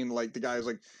Wolverine being like the guy who's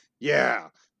like, yeah,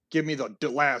 give me the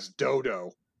last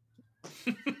dodo.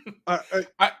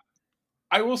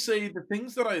 I will say the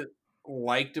things that I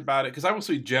liked about it, because I will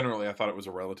say generally I thought it was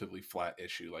a relatively flat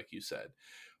issue, like you said.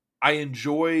 I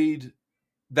enjoyed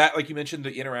that, like you mentioned,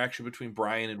 the interaction between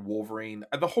Brian and Wolverine.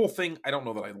 The whole thing, I don't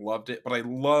know that I loved it, but I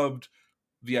loved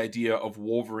the idea of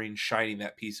Wolverine shining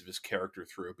that piece of his character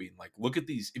through, being like, look at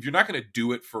these, if you're not going to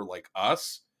do it for like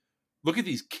us, look at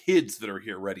these kids that are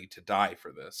here ready to die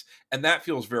for this. And that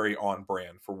feels very on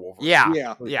brand for Wolverine.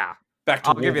 Yeah. Back to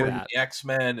I'll give you Wolverine, that. the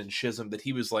X-Men and Shizm, that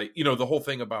he was like, the whole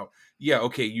thing about, yeah,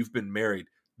 okay, you've been married.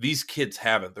 These kids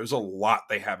haven't. There's a lot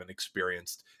they haven't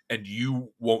experienced, and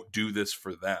you won't do this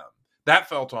for them. That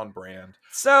felt on brand.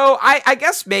 So I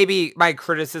guess maybe my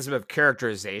criticism of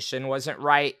characterization wasn't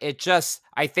right. It just,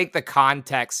 I think the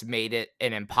context made it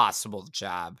an impossible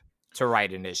job to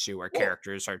write an issue where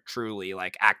characters are truly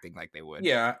like acting like they would.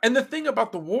 Yeah. And the thing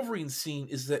about the Wolverine scene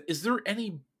is that, is there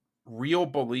any real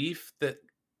belief that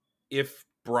if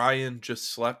Brian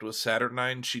just slept with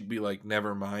Saturnine, she'd be like,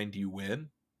 never mind, you win?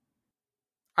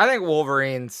 I think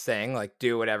Wolverine's saying, like,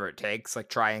 do whatever it takes, like,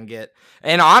 try and get...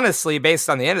 And honestly, based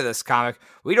on the end of this comic,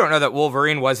 we don't know that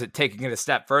Wolverine wasn't taking it a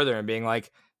step further and being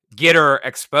like, get her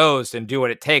exposed and do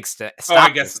what it takes to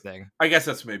stop this thing. I guess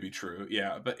that's maybe true,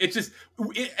 yeah. But it's just...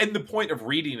 and the point of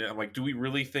reading it, I'm like, do we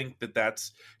really think that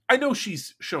that's... I know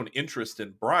she's shown interest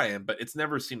in Brian, but it's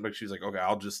never seemed like she's like, okay,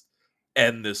 I'll just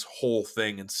end this whole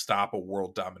thing and stop a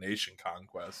world domination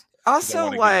conquest. Also,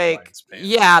 like,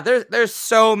 yeah, there's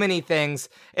so many things.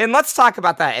 And let's talk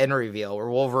about that end reveal where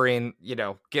Wolverine,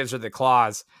 gives her the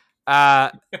claws.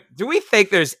 Do we think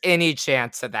there's any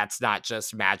chance that that's not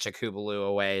just Magic who blew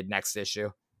away next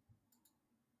issue?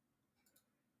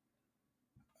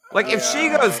 Like, if she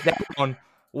goes down,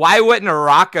 why wouldn't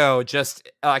Arakko just,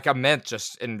 like a myth,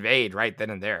 just invade right then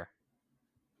and there?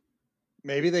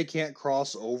 Maybe they can't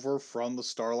cross over from the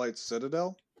Starlight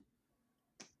Citadel?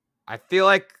 I feel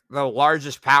like the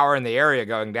largest power in the area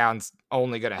going down is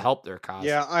only going to help their cause.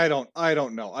 Yeah, I don't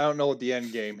know. I don't know what the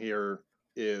end game here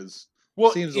is.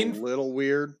 Well, seems a little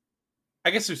weird.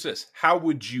 I guess there's this. How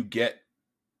would you get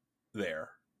there?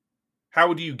 How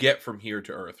would you get from here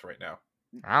to Earth right now?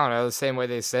 I don't know. The same way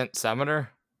they sent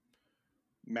Summoner?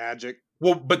 Magic.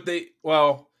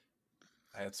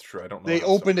 That's true. I don't know. They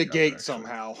opened a gate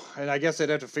somehow, and I guess they'd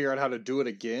have to figure out how to do it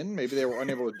again. Maybe they were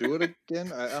unable to do it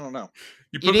again. I don't know.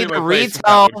 You need the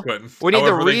retell. We need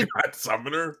the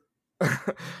Summoner.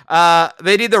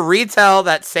 They need to retell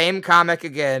that same comic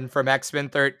again from X-Men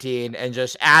 13 and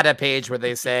just add a page where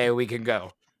they say we can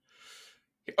go.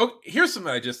 Oh, here's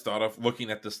something I just thought of looking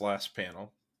at this last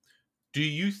panel. Do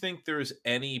you think there's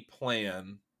any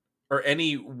plan or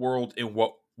any world in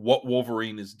what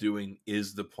Wolverine is doing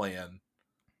is the plan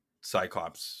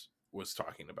Cyclops was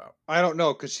talking about? I don't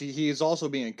know, because he is also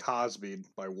being Cosby'd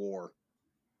by war.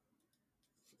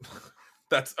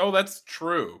 That's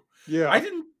true. Yeah.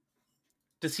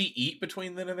 Does he eat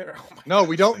between then and there? No,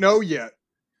 we don't know yet.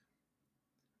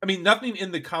 I mean, nothing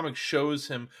in the comic shows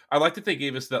him. I like that they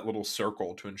gave us that little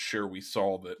circle to ensure we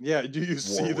saw that. Yeah, do you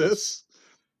see this?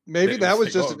 Maybe that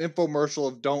was just an infomercial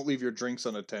of don't leave your drinks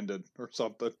unattended or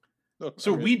something.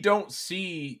 So we don't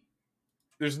see...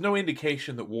 There's no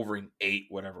indication that Wolverine ate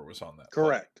whatever was on that.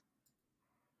 Correct. Plate.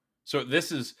 So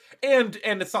this is... And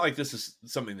it's not like this is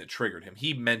something that triggered him.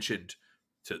 He mentioned...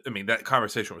 that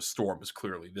conversation with Storm was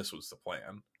clearly this was the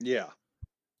plan. Yeah.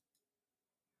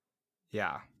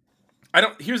 Yeah.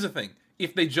 Here's the thing.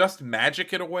 If they just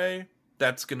magic it away,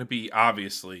 that's going to be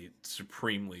obviously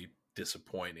supremely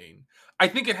disappointing. I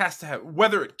think it has to have,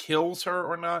 whether it kills her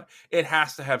or not, it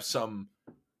has to have some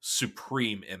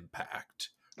supreme impact.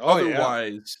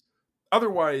 Otherwise,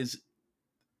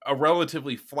 a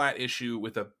relatively flat issue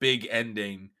with a big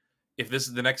ending. If this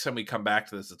is the next time we come back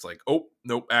to this, it's like, oh,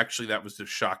 nope, actually that was the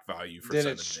shock value for 7 days.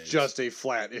 Then it's just a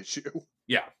flat issue.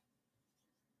 Yeah.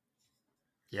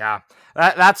 Yeah.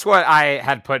 That's what I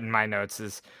had put in my notes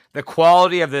is the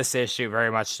quality of this issue very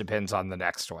much depends on the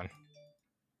next one.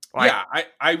 Yeah,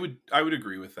 I would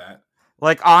agree with that.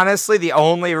 Like, honestly, the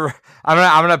only... I'm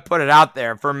gonna put it out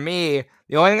there. For me,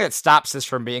 the only thing that stops this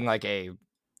from being like a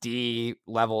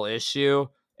D-level issue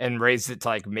and raise it to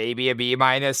like maybe a B-,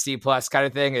 C+ kind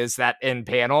of thing is that end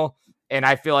panel. And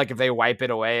I feel like if they wipe it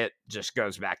away, it just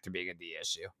goes back to being a D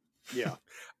issue. Yeah.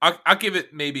 I'll give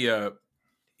it maybe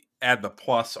add the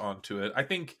plus onto it. I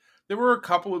think There were a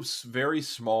couple of very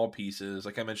small pieces,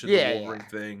 like I mentioned, Yeah, the Wolverine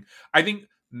thing. I think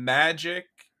Magic,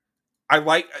 I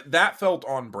like that, felt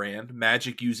on brand.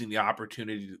 Magic using the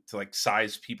opportunity to like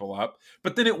size people up,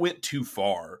 but then it went too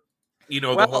far. You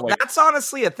know, Well, the whole like, that's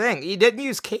honestly a thing. He didn't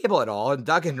use Cable at all, and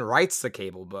Duggan writes the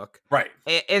Cable book. right.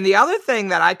 And the other thing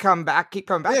that I keep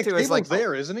coming back Yeah, to is Cable's like,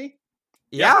 there, isn't he?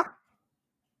 yeah.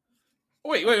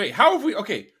 Wait. How have we?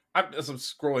 Okay, as I'm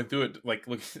scrolling through it, like,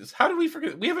 look at this. How did we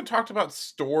forget? We haven't talked about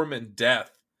Storm and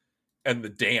Death and the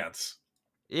dance.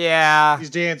 Yeah. He's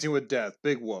dancing with death.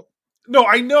 Big whoop. No,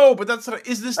 I know, but that's not,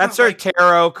 is this? That's not her like,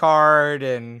 tarot card,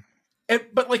 and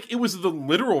but like it was the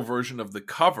literal version of the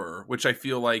cover, which I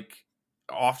feel like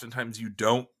oftentimes you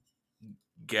don't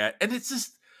get, and it's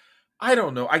just, I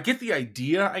don't know. I get the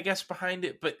idea, I guess, behind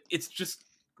it, but it's just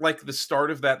like the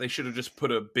start of that. They should have just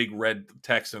put a big red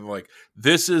text and like,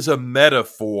 "This is a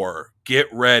metaphor. Get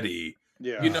ready."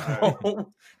 Yeah. You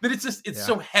know, that it's just, it's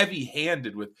so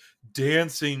heavy-handed with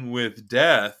dancing with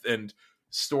death and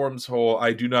Storm's whole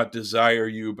 "I do not desire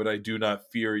you, but I do not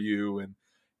fear you," and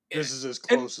This is as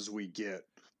close as we get.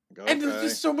 Like, and there's okay.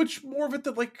 just so much more of it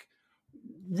that, like,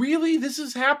 really, this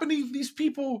is happening? These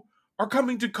people are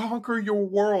coming to conquer your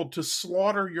world, to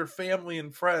slaughter your family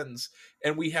and friends,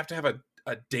 and we have to have a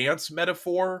dance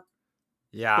metaphor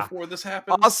yeah. before this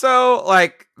happens? Also,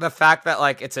 like, the fact that,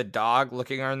 like, it's a dog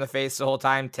looking her in the face the whole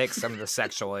time takes some of the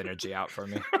sexual energy out for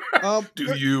me.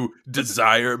 Do you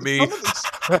desire me? Some of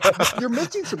this- you're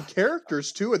missing some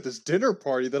characters too at this dinner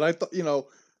party that I thought,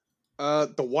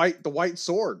 the white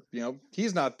sword,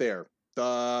 he's not there.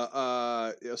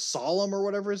 The Solemn or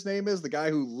whatever his name is, the guy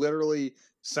who literally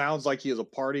sounds like he has a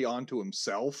party onto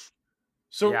himself.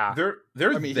 So Yeah.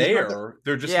 they're I mean, he's not there.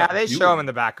 They're just Yeah, not they doing show him in it.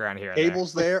 the background here. and there.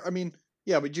 Cable's there. I mean,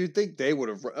 yeah, but you'd think they would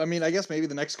have. I mean, I guess maybe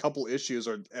the next couple issues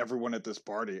are everyone at this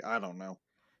do I don't know.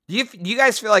 Do you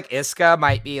guys feel like Iska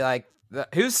might be like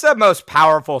who's the most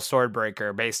powerful sword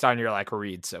breaker based on your like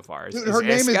read so far? Dude, her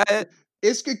name is Iska it?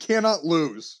 Iska cannot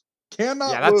lose.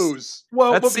 Cannot Yeah, that's- lose.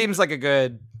 Well, That but seems like a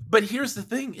good. But here's the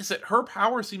thing, is that her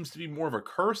power seems to be more of a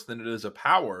curse than it is a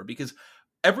power, because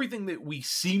everything that we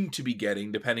seem to be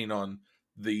getting, depending on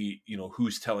the,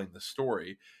 who's telling the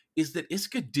story, is that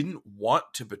Iska didn't want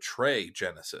to betray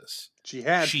Genesis. She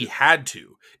had. She had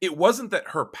to. It wasn't that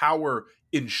her power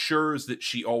ensures that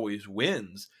she always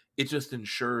wins. It just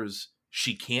ensures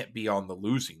she can't be on the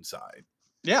losing side.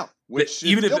 Yeah, which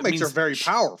even if still it makes her means very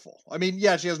powerful. I mean,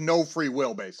 yeah, she has no free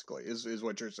will, basically, is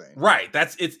what you're saying. Right.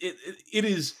 That's it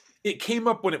is. It came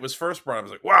up when it was first brought up. I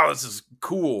was like, wow, this is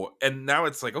cool. And now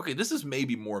it's like, okay, this is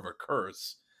maybe more of a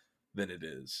curse than it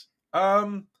is.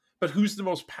 But who's the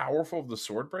most powerful of the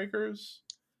sword breakers?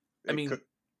 I mean,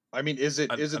 is it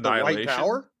the white Annihilation?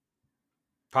 power?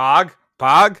 Pog?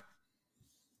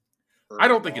 I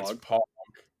don't think it's Pog. Paul.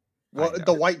 Well, I know.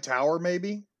 the white tower,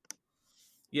 maybe.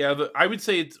 Yeah, I would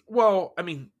say it's, well, I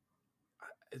mean,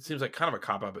 it seems like kind of a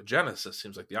cop out, but Genesis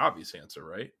seems like the obvious answer,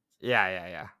 right?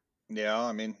 Yeah. Yeah,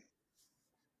 I mean,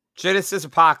 Genesis,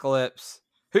 Apocalypse.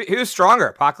 Who's stronger,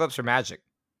 Apocalypse or Magic?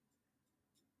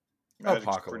 Magic's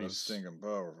pretty Apocalypse. stinking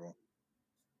powerful.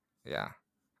 Yeah,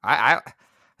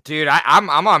 dude, I'm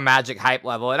on Magic hype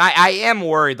level, and I am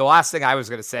worried. The last thing I was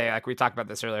gonna say, like we talked about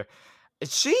this earlier,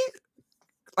 is she,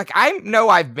 like, I know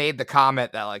I've made the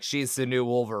comment that like she's the new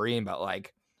Wolverine, but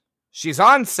like she's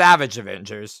on Savage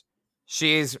Avengers,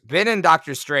 she's been in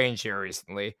Doctor Strange here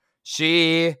recently.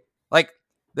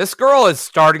 This girl is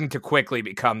starting to quickly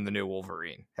become the new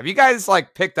Wolverine. Have you guys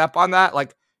like picked up on that?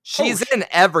 Like she's in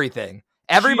everything.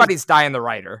 Everybody's dying the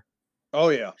writer. Oh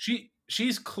yeah,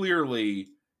 She's clearly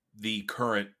the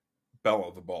current belle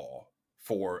of the ball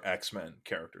for X-Men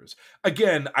characters.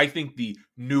 Again, I think the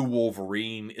new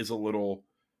Wolverine is a little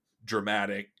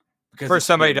dramatic because For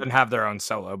somebody who doesn't have their own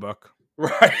solo book.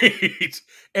 right,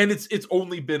 and it's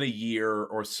only been a year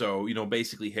or so.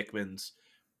 Basically Hickman's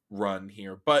run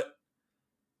here, but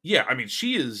yeah, I mean,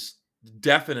 she is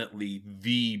definitely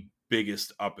the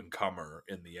biggest up and comer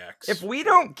in the X. If we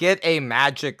don't get a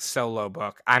Magic solo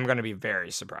book, I'm going to be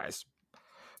very surprised.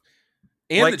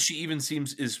 And like- that she even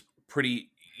is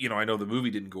pretty, I know the movie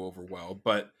didn't go over well,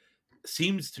 but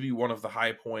seems to be one of the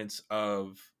high points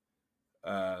of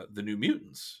the New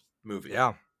Mutants movie.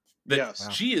 Yeah. That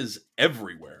Yes. she is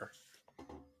everywhere.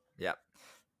 Yeah.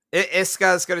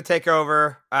 Iska's going to take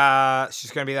over. She's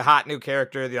going to be the hot new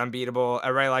character, the unbeatable.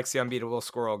 Everybody likes the unbeatable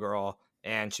Squirrel Girl,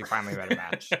 and she finally met a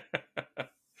match.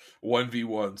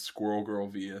 1v1 Squirrel Girl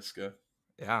v Iska.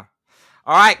 Yeah.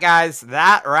 All right, guys,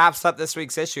 that wraps up this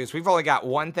week's issues. We've only got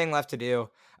one thing left to do.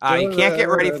 You can't get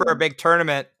ready for a big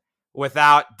tournament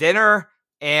without dinner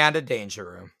and a danger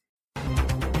room.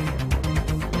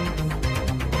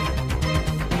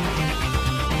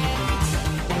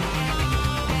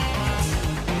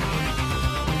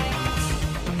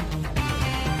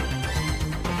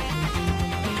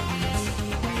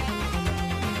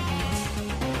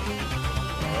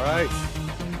 right.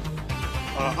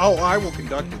 I will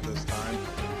conduct it this time,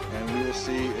 and we will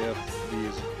see if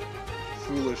these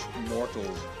foolish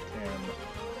mortals can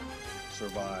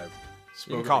survive.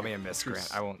 You can call me a miscreant.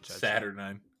 I won't judge.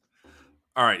 Saturnine.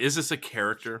 All right. Is this a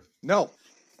character? No.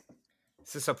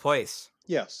 Is this a place?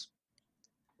 Yes.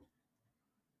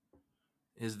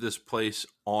 Is this place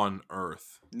on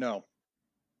Earth? No.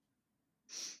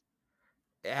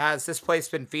 Has this place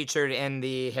been featured in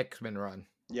the Hickman run?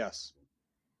 Yes.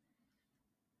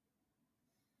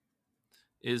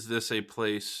 Is this a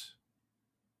place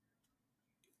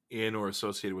in or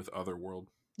associated with Otherworld?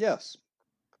 Yes.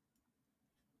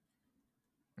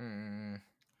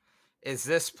 Is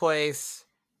this place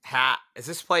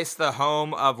the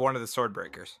home of one of the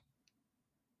Swordbreakers?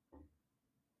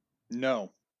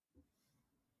 No.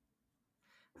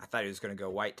 I thought he was going to go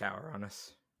White Tower on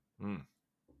us.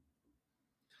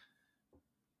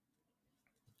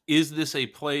 Is this a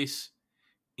place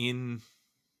in...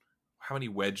 How many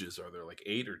wedges are there? Like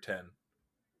 8 or 10?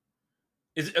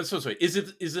 Is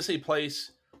this a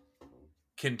place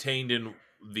contained in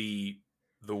the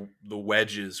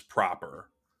wedges proper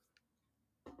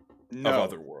No. of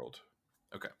Otherworld?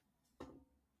 Okay.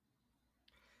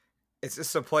 Is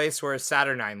this a place where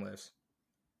Saturnine lives?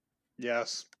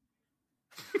 Yes.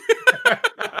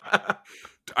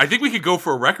 I think we could go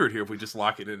for a record here if we just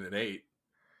lock it in at 8.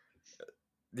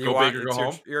 Go big or go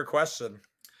home? Your question.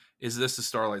 Is this the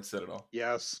Starlight Citadel?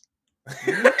 Yes.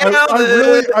 Nailed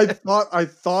I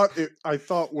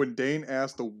thought when Dane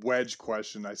asked the wedge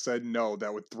question, I said no,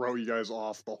 that would throw you guys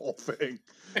off the whole thing.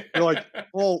 You're like,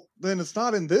 well, then it's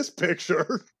not in this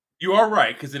picture. You are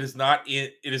right, because it is not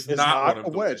in. It is It's not not one of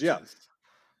a the wedge, yeah. wedges.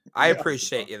 I Yeah.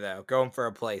 appreciate you though. Going for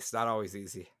a place, not always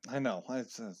easy. I know. I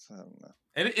don't know.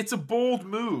 And it's a bold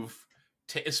move,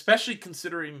 especially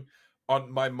considering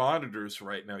on my monitors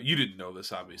right now. You didn't know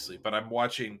this, obviously, but I'm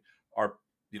watching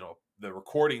the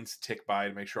recordings tick by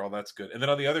to make sure all that's good. And then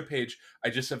on the other page, I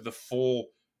just have the full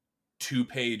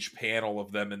 2-page panel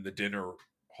of them in the dinner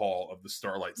hall of the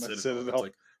Starlight Citadel. It's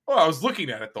like, oh, I was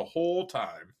looking at it the whole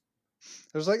time.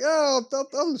 I was like, oh,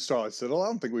 I'll Starlight Citadel. I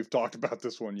don't think we've talked about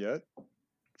this one yet.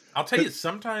 I'll tell you,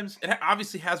 sometimes it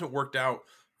obviously hasn't worked out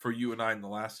for you and I in the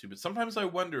last 2, but sometimes I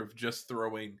wonder if just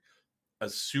throwing a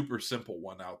super simple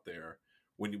one out there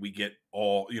when we get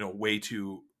all, way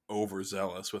too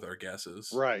overzealous with our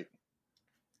guesses. Right.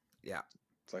 Yeah.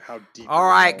 It's like, how deep. All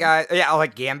right, guys. Yeah,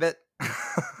 like Gambit.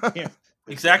 Yeah.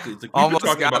 Exactly. It's like we've Almost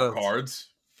been talking got about us. cards.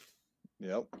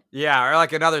 Yep. Yeah, or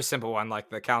like another simple one,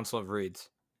 like the Council of Reeds.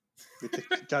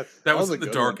 That was a in the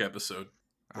good dark one. episode.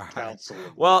 All right. Council.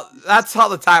 Well, that's all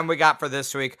the time we got for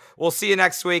this week. We'll see you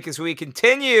next week as we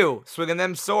continue swinging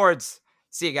them swords.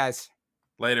 See you guys.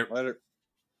 Later. Later.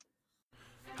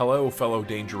 Hello, fellow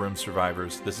Danger Room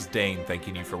survivors. This is Dane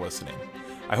thanking you for listening.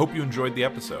 I hope you enjoyed the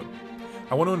episode.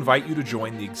 I want to invite you to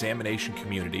join the examination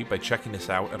community by checking us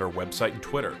out at our website and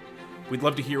Twitter. We'd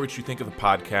love to hear what you think of the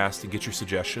podcast and get your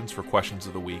suggestions for questions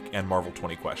of the week and Marvel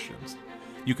 20 questions.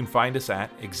 You can find us at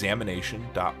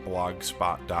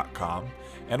examination.blogspot.com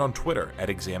and on Twitter at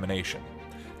examination.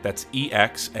 That's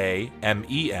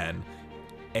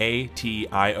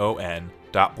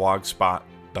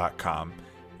examenation.blogspot.com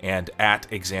and at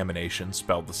examination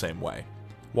spelled the same way.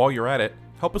 While you're at it,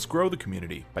 help us grow the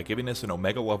community by giving us an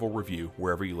Omega level review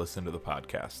wherever you listen to the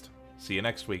podcast. See you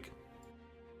next week.